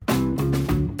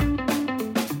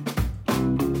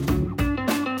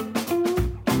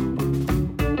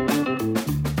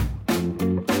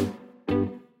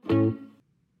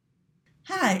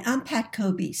Hi, I'm Pat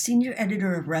Kobe, Senior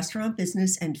Editor of Restaurant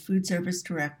Business and Food Service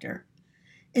Director.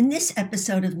 In this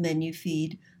episode of Menu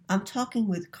Feed, I'm talking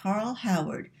with Carl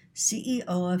Howard, CEO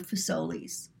of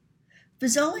Fazoli's.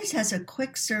 Fazoli's has a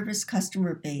quick service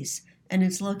customer base, and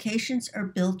its locations are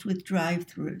built with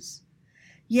drive-thrus.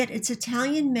 Yet its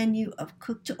Italian menu of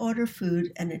cook-to-order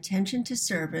food and attention to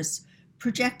service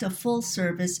project a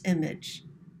full-service image.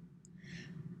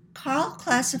 Carl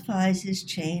classifies his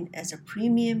chain as a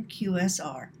premium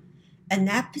QSR, and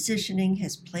that positioning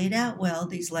has played out well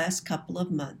these last couple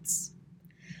of months.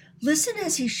 Listen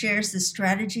as he shares the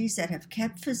strategies that have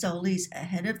kept Fazoli's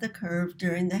ahead of the curve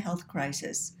during the health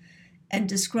crisis and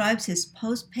describes his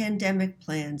post-pandemic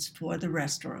plans for the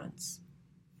restaurants.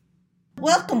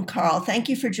 Welcome, Carl. Thank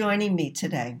you for joining me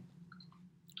today.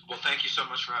 Well, thank you so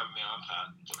much for having me on,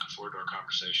 Pat. Looking forward to our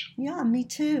conversation. Yeah, me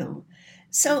too.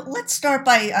 So let's start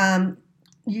by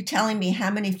you telling me how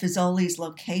many Fazoli's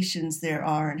locations there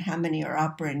are and how many are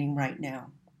operating right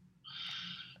now.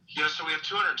 Yeah, so we have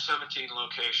 217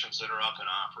 locations that are up and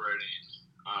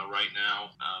operating right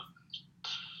now.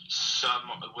 Some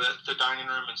with the dining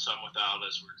room and some without,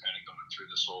 as we're kind of going through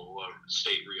this whole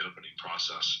state reopening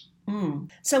process.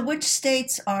 So which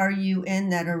states are you in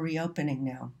that are reopening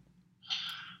now?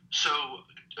 So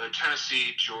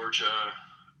Tennessee, Georgia,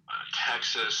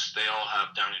 Texas, they all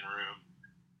have dining room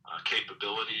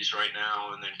capabilities right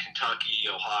now. And then Kentucky,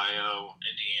 Ohio,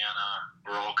 Indiana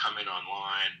are all coming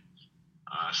online.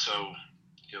 So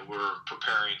we're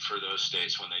preparing for those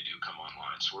states when they do come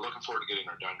online. So we're looking forward to getting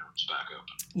our dining rooms back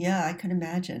open. Yeah, I could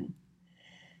imagine.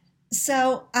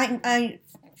 So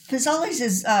Fazoli's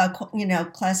is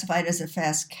classified as a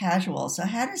fast casual. So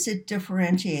how does it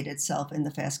differentiate itself in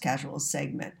the fast casual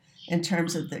segment in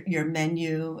terms of your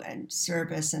menu and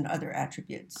service and other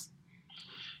attributes?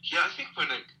 Yeah, I think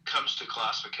when it comes to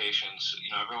classifications,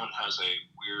 everyone has a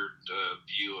weird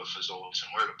view of Fazoli's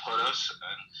and where to put us.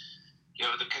 And,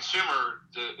 the consumer,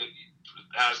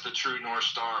 as the true North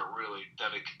Star, really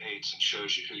dedicates and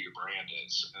shows you who your brand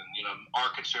is. And,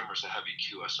 our consumer is a heavy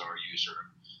QSR user.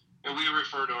 And we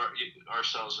refer to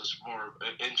ourselves as more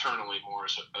internally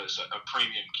as a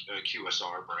premium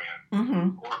QSR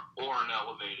brand or an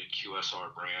elevated QSR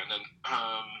brand, and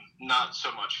not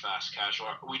so much fast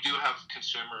casual. We do have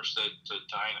consumers that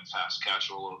dine at fast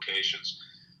casual locations,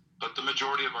 but the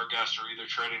majority of our guests are either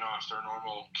trading off their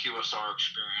normal QSR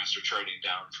experience or trading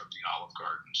down from the Olive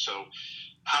Garden. So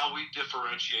how we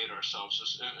differentiate ourselves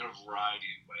is in a variety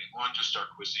of ways. One, just our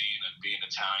cuisine and being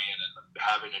Italian and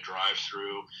having a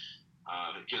drive-through.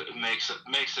 It makes it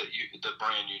the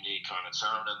brand unique on its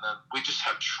own. And then we just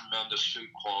have tremendous food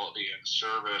quality and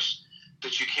service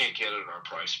that you can't get at our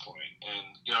price point.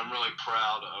 And, I'm really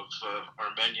proud of our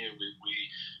menu. We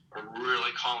are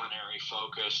really culinary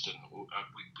focused, and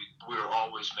we're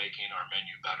always making our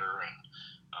menu better.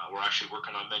 And we're actually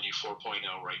working on Menu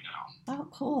 4.0 right now. Oh,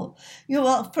 cool.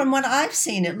 Well, from what I've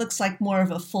seen, it looks like more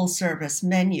of a full-service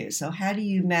menu. So how do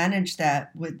you manage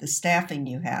that with the staffing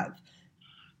you have?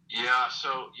 Yeah,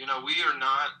 so, we are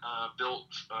not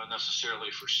built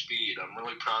necessarily for speed. I'm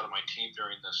really proud of my team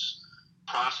during this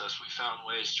process. We found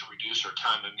ways to reduce our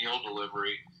time of meal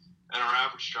delivery, and our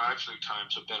average drive-through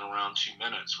times have been around 2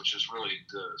 minutes, which is really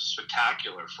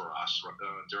spectacular for us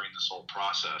during this whole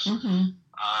process.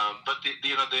 But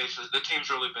the team's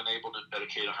really been able to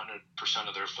dedicate 100%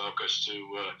 of their focus to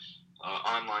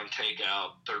online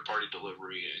takeout, third-party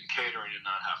delivery, and catering, and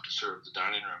not have to serve the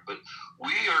dining room. But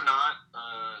we are not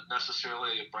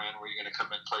necessarily a brand where you're going to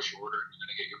come in, place your order, and you're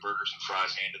going to get your burgers and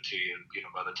fries handed to you,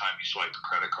 by the time you swipe the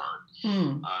credit card.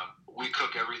 We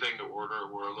cook everything to order.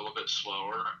 We're a little bit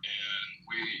slower, and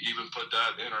we even put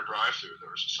that in our drive-thru.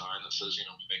 There's a sign that says, we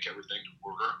make everything to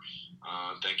order.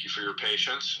 Thank you for your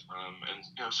patience.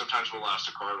 And sometimes we'll ask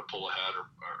the car to pull ahead or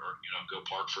go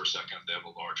park for a second if they have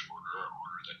a large order or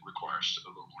order that requires a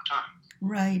little more time.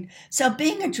 Right. So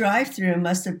being a drive-thru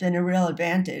must have been a real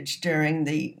advantage during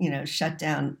the,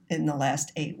 shutdown in the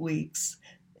last 8 weeks.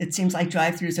 It seems like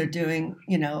drive-thrus are doing,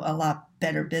 a lot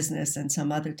better business than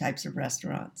some other types of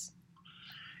restaurants.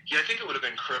 Yeah, I think it would have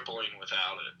been crippling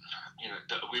without it.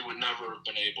 We would never have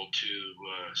been able to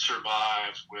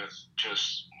survive with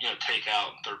just,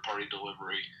 takeout and third-party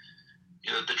delivery.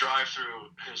 The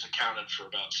drive-thru has accounted for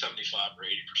about 75 or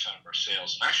 80% of our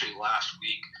sales. And actually last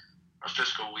week, our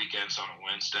fiscal week ends on a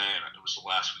Wednesday, and it was the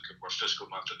last week of our fiscal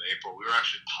month of April. We were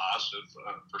actually positive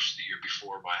versus the year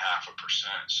before by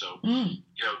 0.5%. So,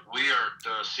 we are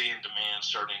seeing demand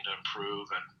starting to improve,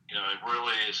 and, it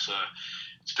really is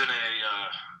it's been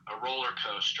a roller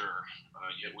coaster.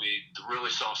 We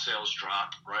really saw sales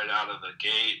drop right out of the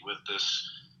gate with this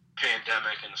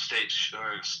pandemic and the states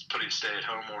putting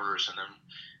stay-at-home orders, and then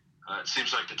It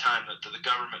seems like the time that the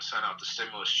government sent out the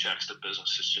stimulus checks to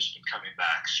businesses just been coming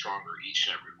back stronger each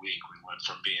and every week. We went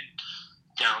from being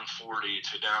down 40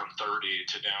 to down 30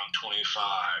 to down 25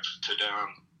 to down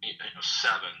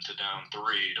 7 to down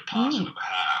 3 to positive a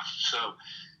half. So,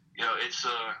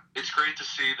 it's great to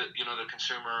see that, the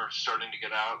consumer starting to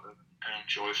get out and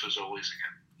enjoy Fazoli's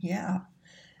again. Yeah.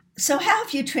 So how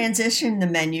have you transitioned the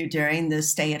menu during the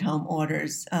stay-at-home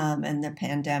orders and the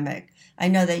pandemic? I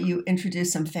know that you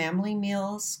introduced some family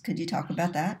meals. Could you talk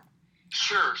about that?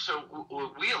 Sure. So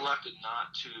we elected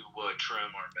not to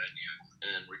trim our menu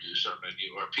and reduce our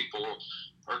menu. Our people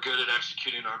are good at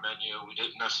executing our menu. We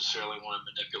didn't necessarily want to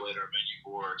manipulate our menu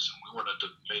boards, and we wanted to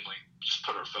mainly just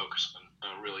put our focus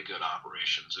on really good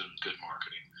operations and good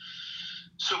marketing.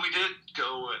 So we did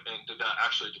go and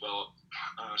actually develop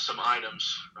some items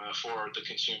for the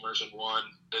consumers, and one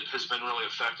that has been really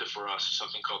effective for us is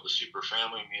something called the Super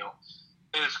Family Meal.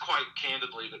 And it's quite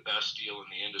candidly the best deal in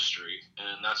the industry.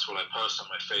 And that's what I post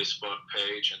on my Facebook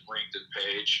page and LinkedIn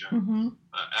page.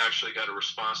 I actually got a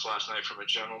response last night from a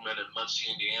gentleman in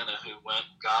Muncie, Indiana, who went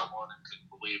and got one and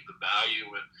couldn't believe the value.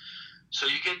 And so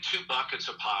you get 2 buckets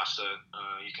of pasta.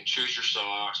 You can choose your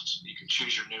sauce. You can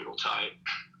choose your noodle type.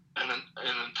 And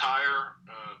an entire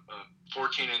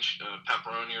 14-inch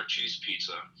pepperoni or cheese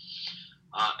pizza.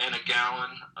 And a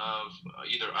gallon of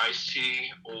either iced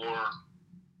tea or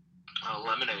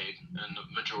lemonade, and the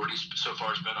majority so far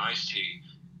has been iced tea,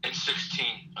 and 16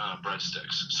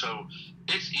 breadsticks. So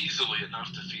it's easily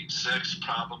enough to feed 6,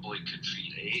 probably could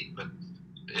feed 8, but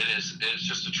it's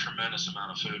just a tremendous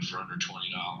amount of food for under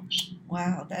 $20.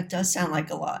 Wow, that does sound like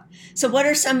a lot. So what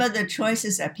are some of the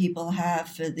choices that people have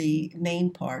for the main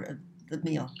part of the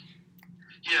meal?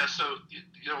 Yeah, so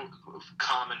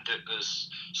common is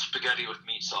spaghetti with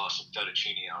meat sauce and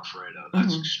fettuccine Alfredo.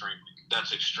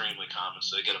 That's extremely common.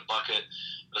 So they get a bucket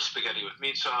of spaghetti with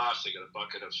meat sauce, they get a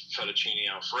bucket of fettuccine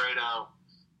Alfredo,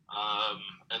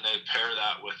 and they pair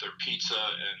that with their pizza,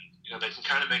 and they can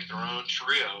kind of make their own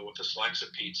trio with a slice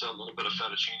of pizza, a little bit of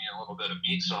fettuccine, a little bit of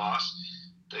meat sauce.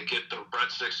 They get the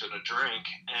breadsticks and a drink,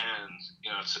 and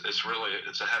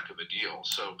it's a heck of a deal.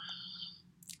 So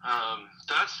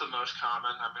that's the most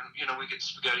common. I mean, we get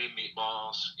spaghetti and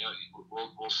meatballs.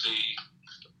 We'll see,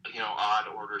 odd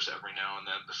orders every now and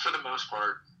then. But for the most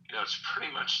part, it's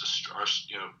pretty much the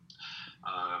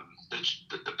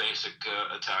basic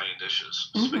Italian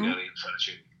dishes, spaghetti and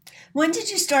fettuccine. When did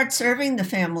you start serving the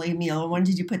family meal? When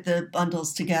did you put the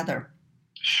bundles together?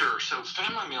 Sure. So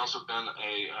family meals have been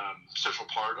a central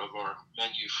part of our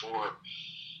menu for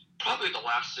probably the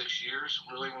last 6 years,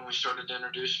 really, when we started to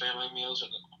introduce family meals.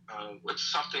 And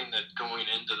it's something that going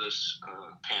into this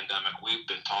pandemic we've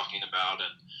been talking about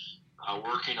and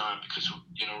working on, because,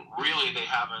 really they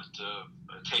haven't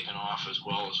taken off as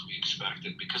well as we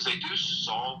expected, because they do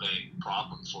solve a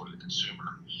problem for the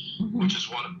consumer, which is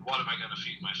what am I going to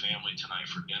feed my family tonight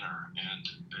for dinner? And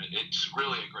it's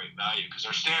really a great value, because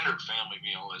our standard family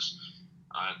meal is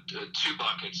 2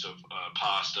 buckets of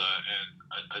pasta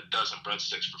and a dozen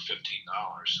breadsticks for $15,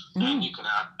 and you can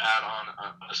add on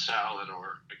a salad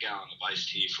or a gallon of iced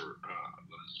tea for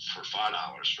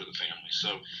 $5 for the family.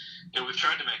 So, we've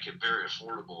tried to make it very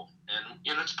affordable,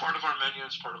 and it's part of our menu.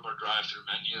 It's part of our drive-through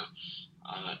menu.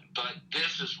 But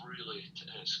this is really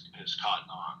has caught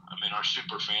on. I mean, our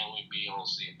super family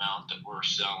meals, the amount that we're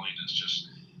selling is just.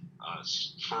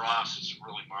 For us, it's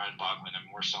really mind-boggling. I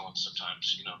mean, we're selling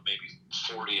sometimes, maybe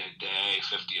 40 a day,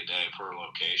 50 a day per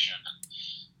location.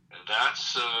 And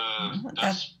that's a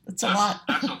lot.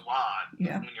 That's a lot.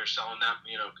 Yeah. When you're selling that,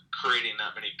 creating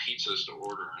that many pizzas to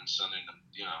order and sending them,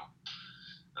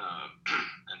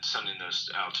 and sending those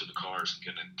out to the cars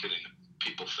and getting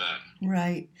people fed.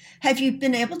 Right. Have you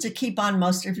been able to keep on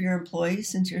most of your employees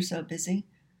since you're so busy?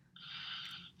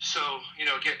 So,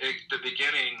 at the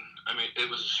beginning, I mean, it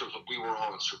was we were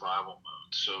all in survival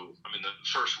mode. So, I mean, the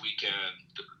first weekend,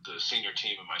 the senior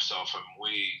team and myself,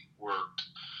 we worked.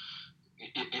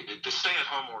 The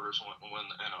stay-at-home orders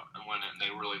when they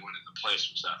really went into place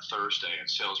was that Thursday, and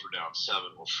sales were down 7.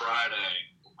 Well, Friday,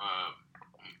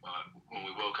 when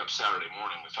we woke up Saturday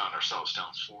morning, we found ourselves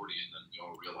down 40, and then we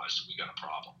all realized that we got a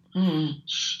problem.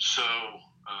 So.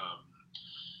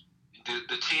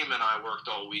 The team and I worked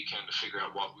all weekend to figure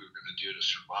out what we were going to do to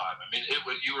survive. I mean,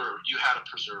 you had to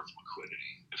preserve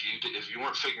liquidity. If you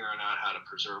weren't figuring out how to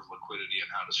preserve liquidity and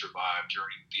how to survive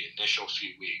during the initial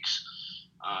few weeks,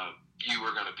 you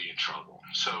were going to be in trouble.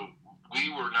 So we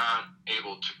were not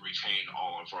able to retain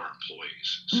all of our employees.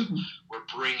 So we're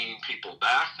bringing people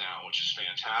back now, which is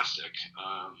fantastic.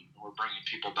 We're bringing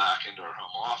people back into our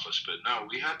home office, but no,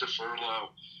 we had to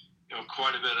furlough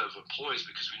quite a bit of employees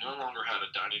because we no longer had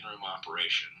a dining room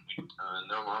operation. We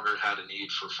no longer had a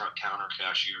need for front counter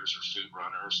cashiers or food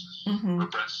runners Mm-hmm. or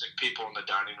breadstick people in the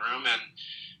dining room. And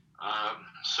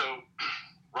so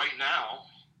right now,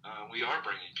 we are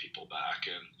bringing people back,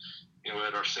 and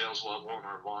at our sales level and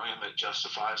our volume, it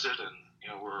justifies it,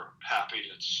 and we're happy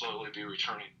to slowly be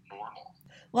returning to normal.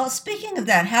 Well, speaking of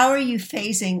that, how are you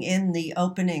phasing in the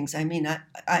openings? I mean,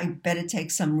 I bet it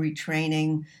takes some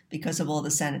retraining because of all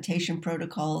the sanitation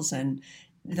protocols and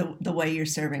the way you're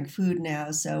serving food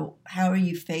now. So, how are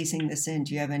you phasing this in?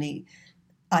 Do you have any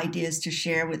ideas to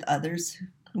share with others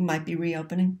who might be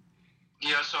reopening?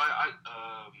 Yeah, so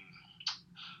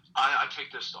I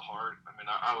take this to heart. I mean,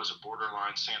 I was a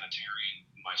borderline sanitarian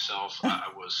myself. I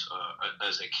was,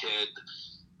 as a kid,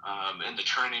 in the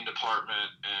training department,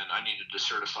 and I needed to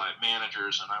certify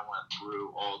managers, and I went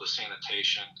through all the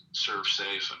sanitation, serve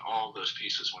safe, and all those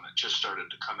pieces when it just started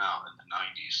to come out in the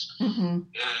 90s. Mm-hmm.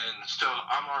 And so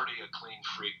I'm already a clean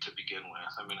freak to begin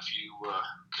with. I mean, if you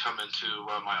come into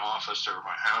my office or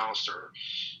my house, or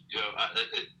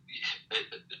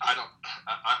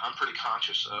I'm pretty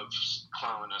conscious of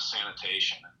cleanliness,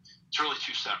 sanitation. It's really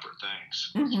two separate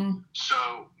things. Mm-hmm.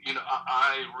 So,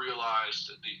 I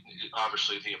realized that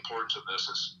obviously the importance of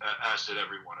this, as did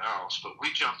everyone else, but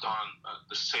we jumped on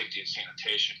the safety and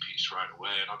sanitation piece right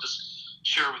away. And I'll just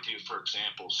share with you, for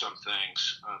example, some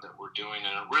things that we're doing.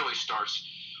 And it really starts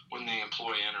when the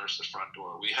employee enters the front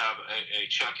door. We have a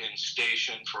check-in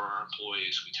station for our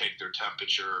employees. We take their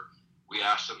temperature. We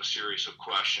ask them a series of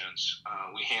questions.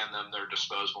 We hand them their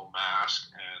disposable mask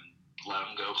and let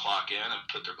them go clock in and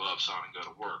put their gloves on and go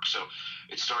to work. So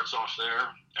it starts off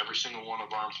there. Every single one of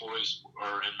our employees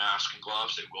are in mask and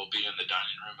gloves. They will be in the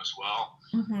dining room as well.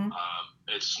 Mm-hmm.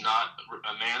 It's not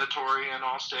a mandatory in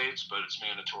all states, but it's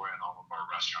mandatory in all of our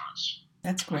restaurants.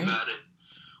 That's great. We've added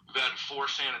 4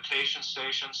 sanitation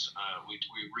stations. We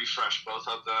refreshed both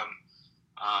of them.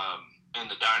 In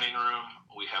the dining room,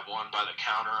 we have one by the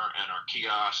counter and our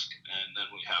kiosk, and then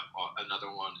we have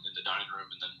another one in the dining room,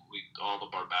 and then all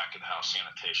of our back of the house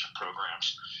sanitation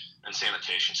programs and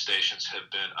sanitation stations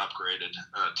have been upgraded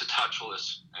to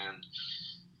touchless. And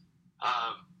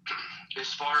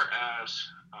as far as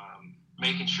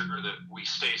making sure that we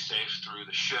stay safe through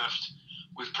the shift,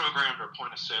 we've programmed our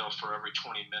point of sale for every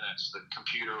 20 minutes. The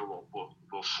computer will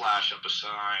flash up a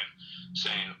sign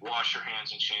saying, wash your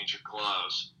hands and change your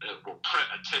gloves. It will print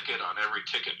a ticket on every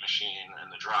ticket machine in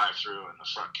the drive-through and the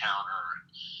front counter.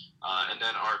 And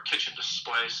then our kitchen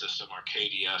display system, our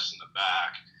KDS in the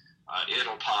back,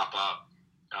 it'll pop up,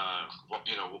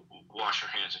 wash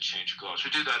your hands and change your gloves.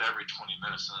 We do that every 20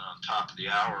 minutes. And then on top of the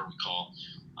hour, we call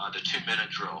the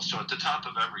 2-minute drill. So at the top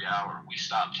of every hour, we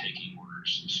stop taking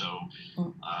orders. So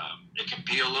it can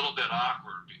be a little bit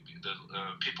awkward.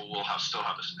 People will still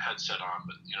have a headset on,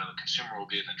 but the consumer will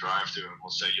be in the drive-thru and will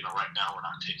say, right now we're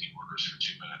not taking orders for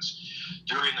 2 minutes.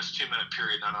 During this 2-minute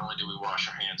period, not only do we wash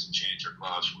our hands and change our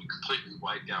gloves, we completely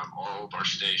wipe down all of our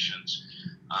stations.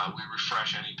 We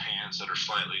refresh any pans that are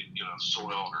slightly,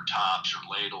 soiled, or tops, or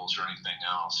ladles, or anything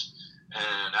else.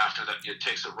 And after that, it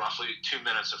takes roughly 2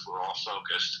 minutes if we're all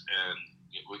focused and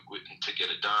to get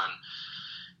it done.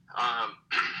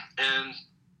 And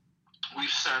we've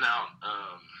sent out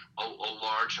a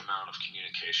large amount of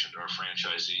communication to our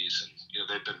franchisees, and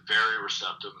they've been very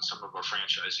receptive. And some of our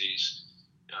franchisees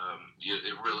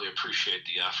really appreciate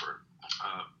the effort.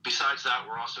 Besides that,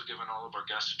 we're also giving all of our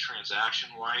guests a transaction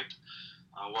wipe.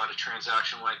 What a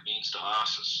transaction wipe means to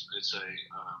us is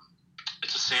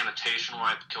it's a sanitation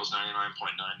wipe. It kills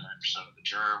 99.99% of the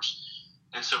germs.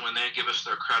 And so when they give us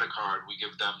their credit card, we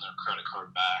give them their credit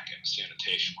card back and a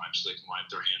sanitation wipe so they can wipe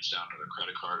their hands down to their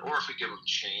credit card. Or if we give them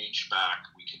change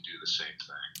back, we can do the same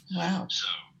thing. Wow.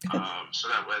 So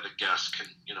that way the guests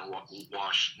can,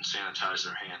 wash and sanitize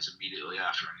their hands immediately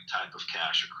after any type of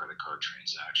cash or credit card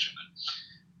transaction.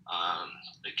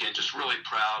 And again, just really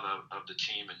proud of the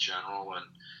team in general. And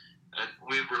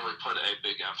we've really put a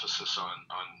big emphasis on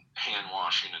hand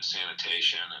washing and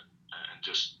sanitation and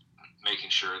just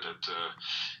making sure that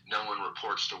no one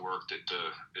reports to work that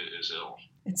is ill.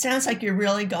 It sounds like you're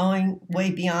really going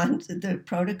way beyond the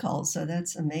protocols, so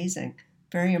that's amazing.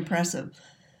 Very impressive.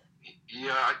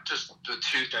 Yeah, just the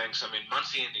 2 things. I mean,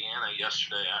 Muncie, Indiana,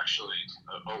 yesterday actually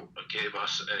gave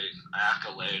us an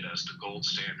accolade as the gold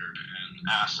standard and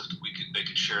asked if they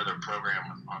could share their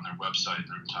program on their website in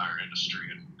their entire industry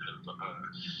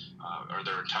or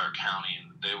their entire county,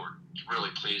 and they were really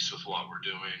pleased with what we're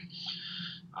doing.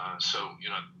 So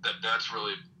that's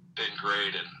really been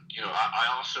great. And, I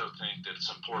also think that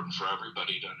it's important for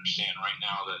everybody to understand right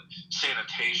now that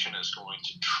sanitation is going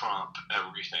to trump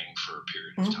everything for a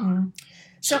period of time.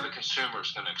 So the consumer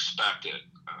is going to expect it.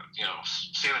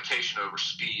 Sanitation over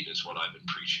speed is what I've been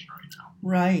preaching right now.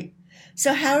 Right.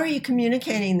 So how are you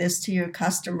communicating this to your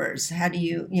customers? How do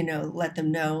you, let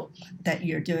them know that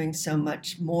you're doing so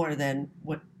much more than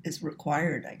what is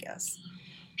required, I guess?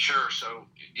 Sure. So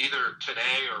either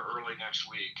today or early next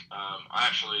week, I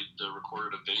actually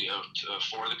recorded a video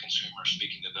for the consumer,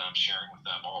 speaking to them, sharing with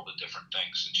them all the different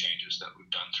things and changes that we've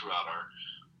done throughout our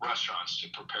restaurants to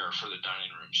prepare for the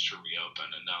dining rooms to reopen.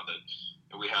 And now that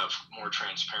we have more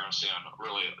transparency on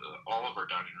really all of our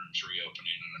dining rooms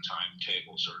reopening and the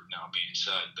timetables are now being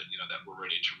set, that we're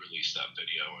ready to release that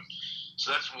video. And so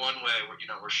that's one way we're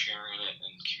sharing it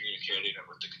and communicating it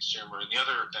with the consumer. And the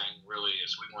other thing really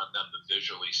is we want them to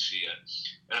visually see it.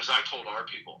 And as I told our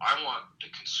people, I want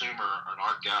the consumer and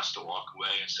our guests to walk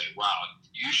away and say, wow,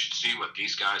 you should see what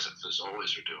these guys at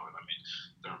Fazoli's are doing. I mean,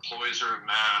 their employees are in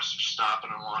masks, they're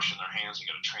stopping and washing their hands. They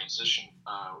got a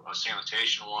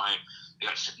sanitation wipe. They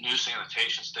got new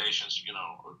sanitation stations,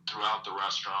 throughout the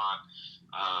restaurant.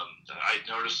 I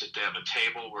noticed that they have a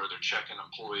table where they're checking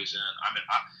employees in. I mean,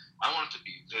 I want it to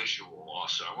be visual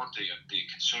also. I want the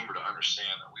consumer to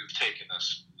understand that we've taken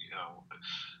this,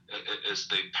 as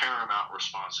the paramount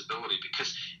responsibility,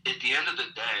 because at the end of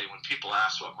the day, when people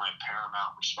ask what my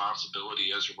paramount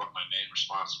responsibility is or what my main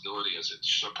responsibility is, it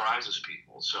surprises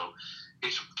people. So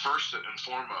it's first and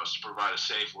foremost to provide a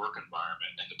safe work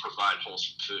environment and to provide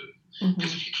wholesome food.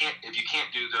 Because if you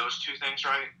can't do those two things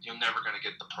right, you're never going to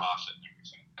get the profit and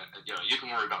everything. You can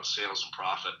worry about sales and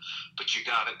profit, but you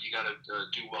got to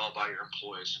do well by your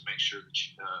employees and make sure that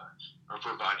you are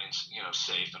providing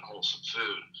safe and wholesome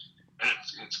food. And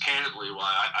it's candidly why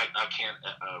I can't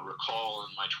recall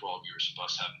in my 12 years of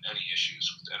us having any issues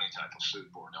with any type of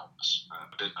foodborne illness.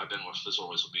 I've been with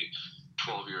Fazoli's, will be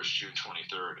 12 years, June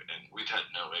 23rd, and we've had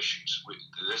no issues.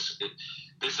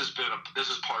 This is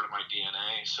part of my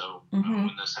DNA. So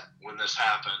when this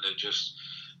happened, it just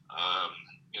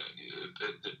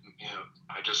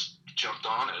I just jumped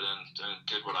on it and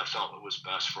did what I felt was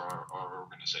best for our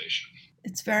organization.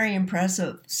 It's very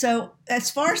impressive. So as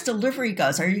far as delivery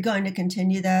goes, are you going to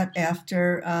continue that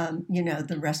after,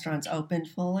 the restaurant's open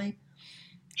fully?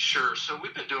 Sure. So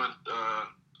we've been doing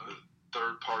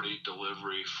third-party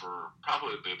delivery for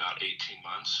probably about 18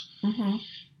 months. And,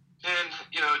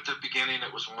 at the beginning,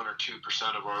 it was 1 or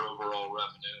 2% of our overall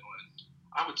revenue. And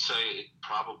I would say it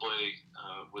probably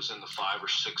was in the 5 or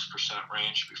 6%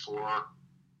 range before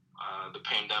the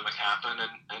pandemic happened,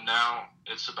 and now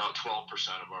it's about 12%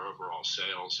 of our overall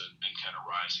sales and kind of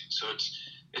rising. So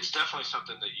it's definitely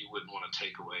something that you wouldn't want to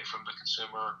take away from the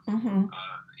consumer. I'm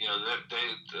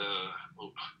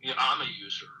a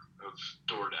user of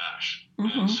DoorDash,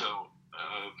 and so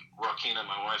Rakina,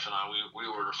 my wife, and I, we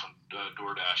order from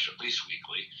DoorDash at least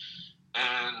weekly.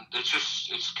 And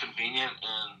it's convenient,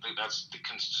 and that's the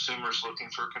consumers looking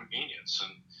for convenience.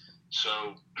 And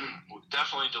so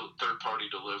definitely third-party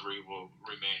delivery will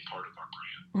remain part of our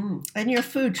brand. And your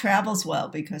food travels well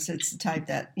because it's the type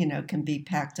that, can be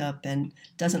packed up and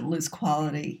doesn't lose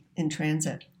quality in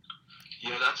transit.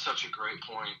 Yeah, that's such a great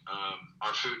point.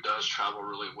 Our food does travel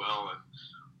really well. And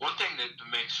one thing that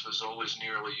makes Fazoli's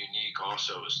nearly unique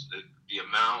also is the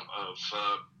amount of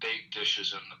baked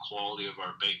dishes and the quality of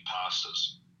our baked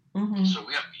pastas. So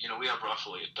we have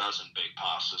roughly a dozen baked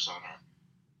pastas on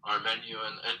our menu,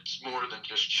 and it's more than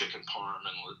just chicken parm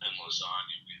and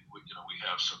lasagna. We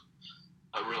have some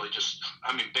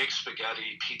baked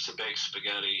spaghetti, pizza baked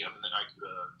spaghetti.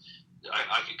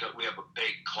 I could go. We have a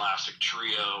baked classic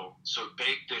trio. So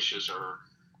baked dishes are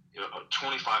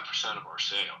 25% of our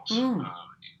sales.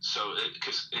 So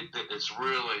it's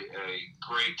really a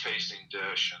great tasting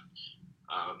dish, and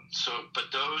but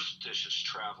those dishes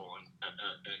travel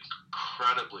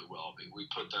incredibly well. We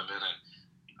put them in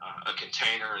a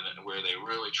container and where they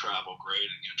really travel great,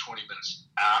 and 20 minutes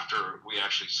after we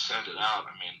actually send it out,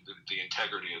 the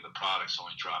integrity of the product's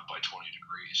only dropped by 20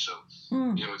 degrees. So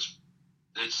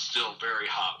it's still very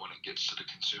hot when it gets to the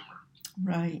consumer.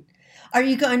 Right. Are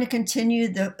you going to continue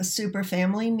the super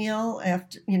family meal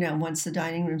after, once the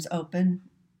dining room's open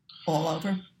all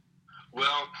over?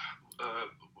 Well,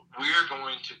 we're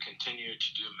going to continue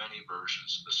to do many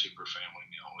versions of the super family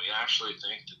meal. We actually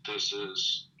think that this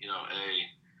is,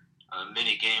 a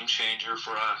mini game changer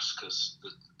for us, because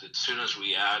as soon as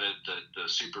we added the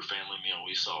super family meal,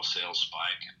 we saw sales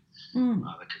spike, and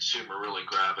the consumer really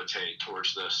gravitate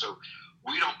towards this. So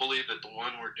we don't believe that the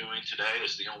one we're doing today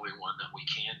is the only one that we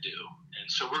can do.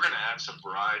 And so we're going to add some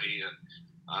variety, and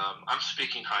I'm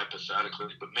speaking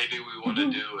hypothetically, but maybe we want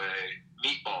to do a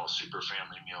meatball super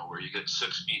family meal where you get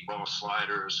 6 meatball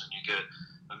sliders and you get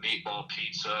a meatball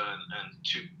pizza and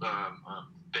 2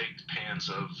 baked pans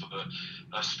of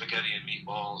spaghetti and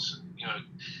meatballs.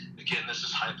 Again, this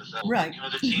is hypothetical. Right.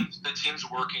 The team's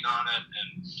working on it,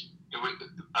 and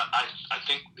I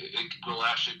think it will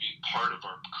actually be part of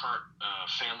our current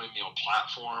family meal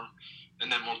platform,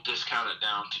 and then we'll discount it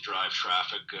down to drive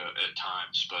traffic at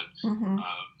times. But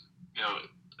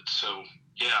so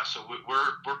yeah, so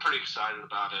we're pretty excited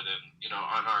about it, and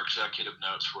on our executive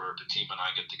notes where the team and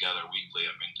I get together weekly,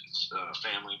 I mean, it's,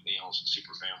 family meals and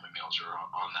super family meals are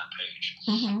on that page.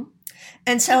 Mm-hmm.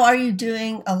 And so, are you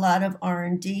doing a lot of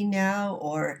R&D now,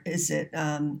 or is it,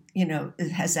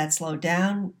 has that slowed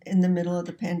down in the middle of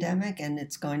the pandemic, and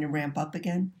it's going to ramp up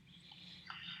again?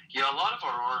 Yeah, a lot of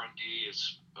our R&D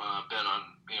has been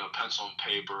on pencil and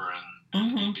paper,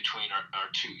 and in between our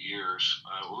 2 years,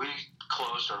 we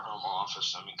closed our home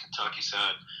office. I mean, Kentucky's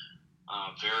had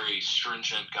very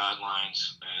stringent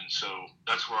guidelines, and so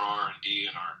that's where R&D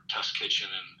and our test kitchen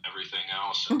and everything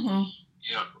else. And,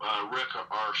 Rick,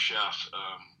 our chef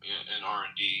in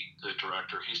R&D, the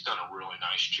director, he's done a really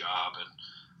nice job, and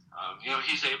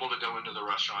he's able to go into the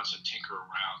restaurants and tinker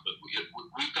around. But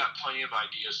we've got plenty of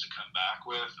ideas to come back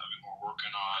with. I mean, we're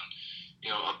working on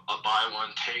a buy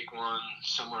one take one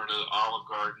similar to the Olive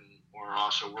Garden. We're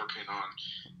also working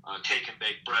on take and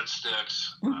bake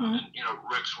breadsticks, and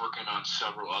Rick's working on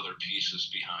several other pieces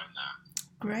behind that.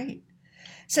 Great.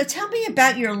 So tell me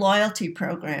about your loyalty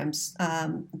programs.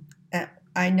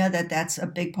 I know that that's a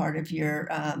big part of your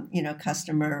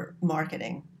customer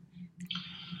marketing.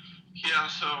 Yeah.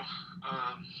 So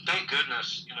thank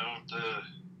goodness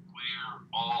we're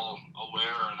all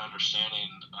aware and understanding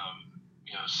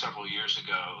several years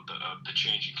ago the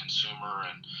changing consumer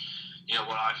and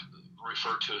what I've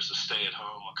referred to as the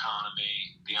stay-at-home economy,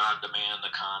 the on-demand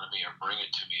economy, or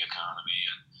bring-it-to-me economy.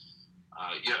 And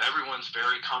everyone's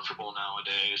very comfortable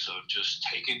nowadays of just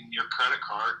taking your credit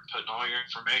card, putting all your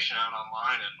information out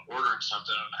online, and ordering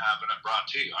something and having it brought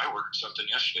to you. I ordered something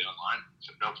yesterday online,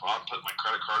 no problem. Put my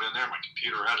credit card in there. My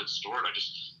computer had it stored. I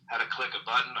just had to click a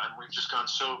button, and we've just grown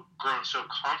so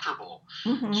comfortable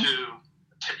to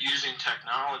using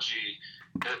technology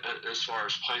as far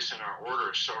as placing our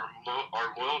orders. So our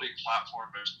loyalty platform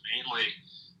is mainly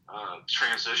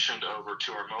transitioned over to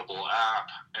our mobile app,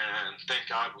 and thank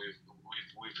God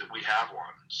we have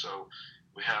one. So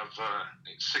we have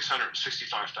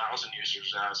 665,000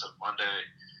 users as of Monday.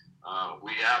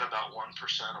 We add about 1%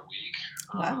 a week.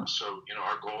 Wow. So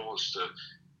our goal is to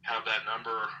have that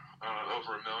number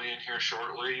over 1 million here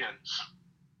shortly, and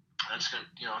that's going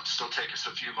to still take us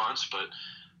a few months, but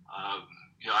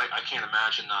I can't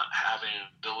imagine not having an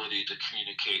ability to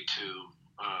communicate to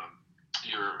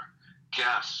your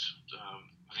guests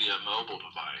via mobile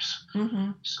device.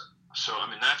 So I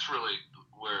mean, that's really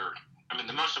where,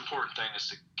 the most important thing is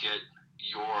to get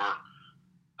your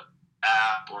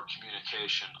app or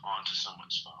communication onto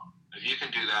someone's phone. If you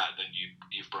can do that, then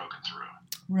you've broken through.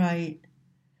 Right.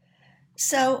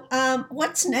 So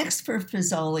what's next for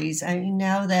Fazoli's? I mean,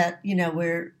 now that,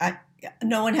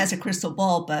 no one has a crystal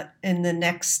ball, but in the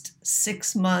next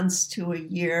 6 months to a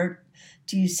year,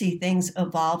 do you see things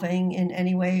evolving in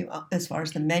any way as far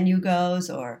as the menu goes,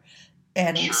 or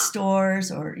adding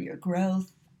stores, or your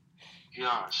growth?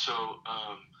 Yeah, so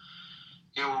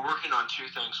we're working on 2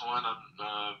 things. One,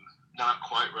 I'm not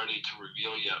quite ready to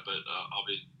reveal yet, but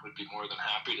would be more than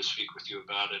happy to speak with you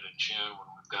about it in June when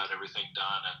we've got everything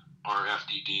done and our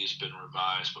FDD has been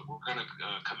revised. But we're going to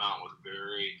come out with a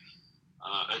very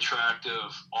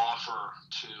attractive offer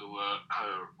to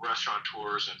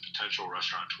restaurateurs and potential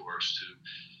restaurateurs to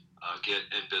get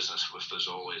in business with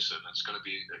Fazoli's, and it's going to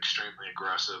be extremely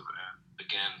aggressive. And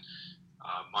again,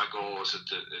 my goal is that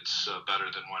it's better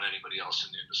than what anybody else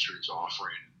in the industry is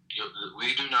offering.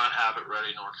 We do not have it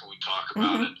ready, nor can we talk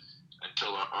about it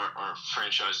until our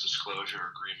franchise disclosure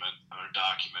agreement, our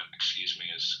document,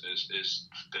 is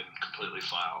been completely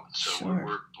filed. So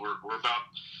we're about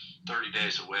 30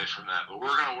 days away from that, but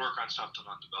we're going to work on something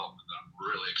on development that I'm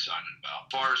really excited about.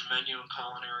 As far as menu and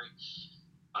culinary,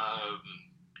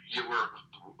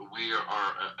 we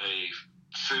are a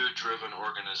food-driven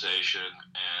organization,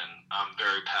 and I'm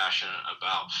very passionate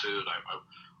about food. I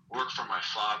worked for my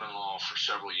father-in-law for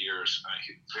several years,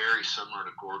 very similar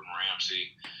to Gordon Ramsay,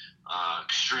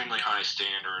 extremely high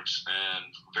standards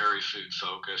and very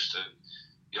food-focused. And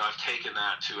I've taken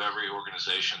that to every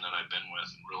organization that I've been with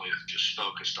and really have just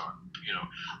focused on,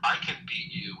 I can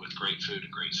beat you with great food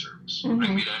and great service. I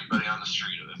can beat anybody on the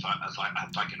street. If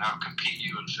I can out-compete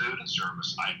you in food and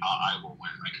service, I will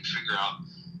win. I can figure out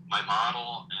my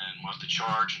model and what to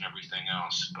charge and everything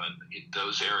else. But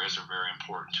those areas are very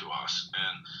important to us.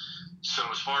 And so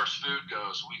as far as food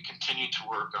goes, we continue to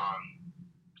work on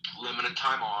limited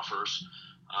time offers.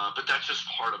 But that's just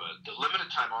part of it. The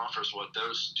limited time offers, what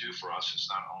those do for us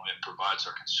is not only it provides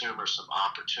our consumers some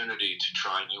opportunity to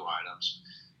try new items,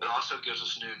 it also gives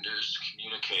us new news to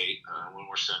communicate when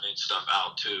we're sending stuff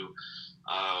out to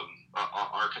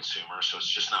our consumers. So it's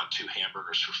just not 2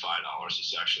 hamburgers for $5.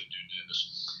 It's actually new news.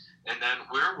 And then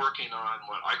we're working on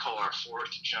what I call our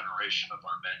 4th generation of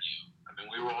our menu. I mean,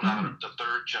 we rolled out the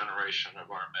 3rd generation of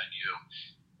our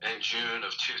menu in June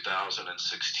of 2016,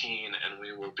 and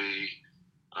we will be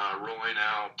rolling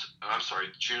out,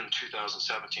 June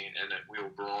 2017, and then we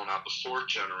will be rolling out the 4th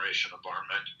generation of our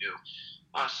menu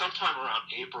sometime around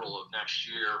April of next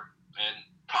year. And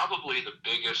probably the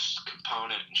biggest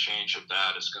component and change of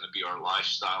that is going to be our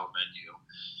lifestyle menu.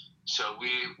 So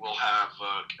we will have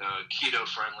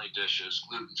keto-friendly dishes,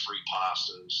 gluten-free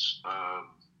pastas,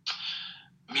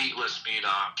 meatless meat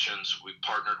options. We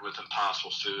partnered with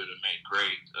Impossible Food and made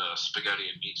great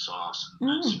spaghetti and meat sauce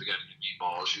and spaghetti and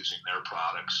meatballs using their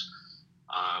products.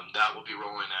 That will be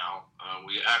rolling out.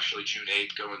 We actually, June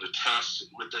 8th, go into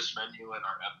test with this menu in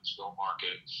our Evansville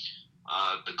market.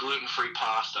 The gluten-free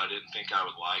pasta, I didn't think I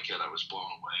would like it. I was blown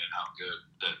away at how good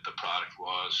the product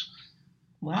was.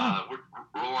 Wow. We're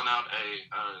rolling out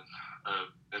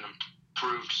an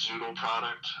improved zoodle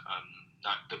product.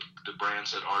 Not the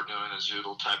brands that are doing a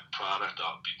zoodle type product,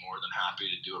 I'll be more than happy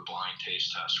to do a blind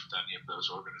taste test with any of those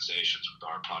organizations with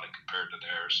our product compared to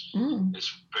theirs. It's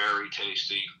very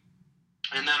tasty.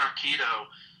 And then our keto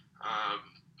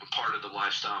part of the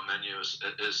lifestyle menu is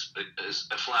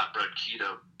a flatbread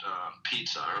keto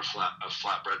pizza or a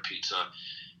flatbread pizza,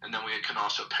 and then we can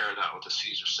also pair that with a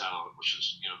Caesar salad, which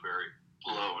is very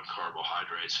low in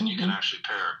carbohydrates, and you can actually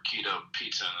pair keto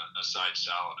pizza and a side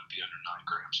salad and be under 9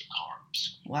 grams of carbs.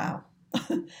 Wow.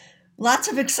 Lots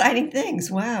of exciting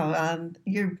things. Wow.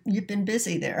 You've been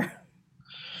busy there.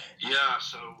 Yeah,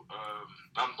 so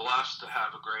I'm blessed to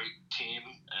have a great team,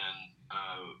 and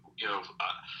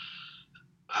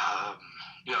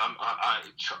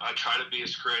I try to be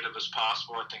as creative as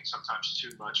possible. I think sometimes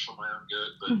too much for my own good,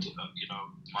 but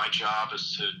my job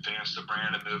is to advance the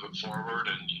brand and move it forward,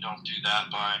 and you don't do that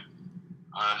by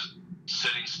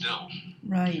sitting still.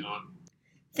 Right.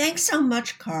 Thanks so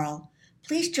much, Carl.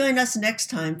 Please join us next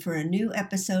time for a new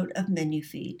episode of Menu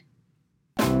Feed.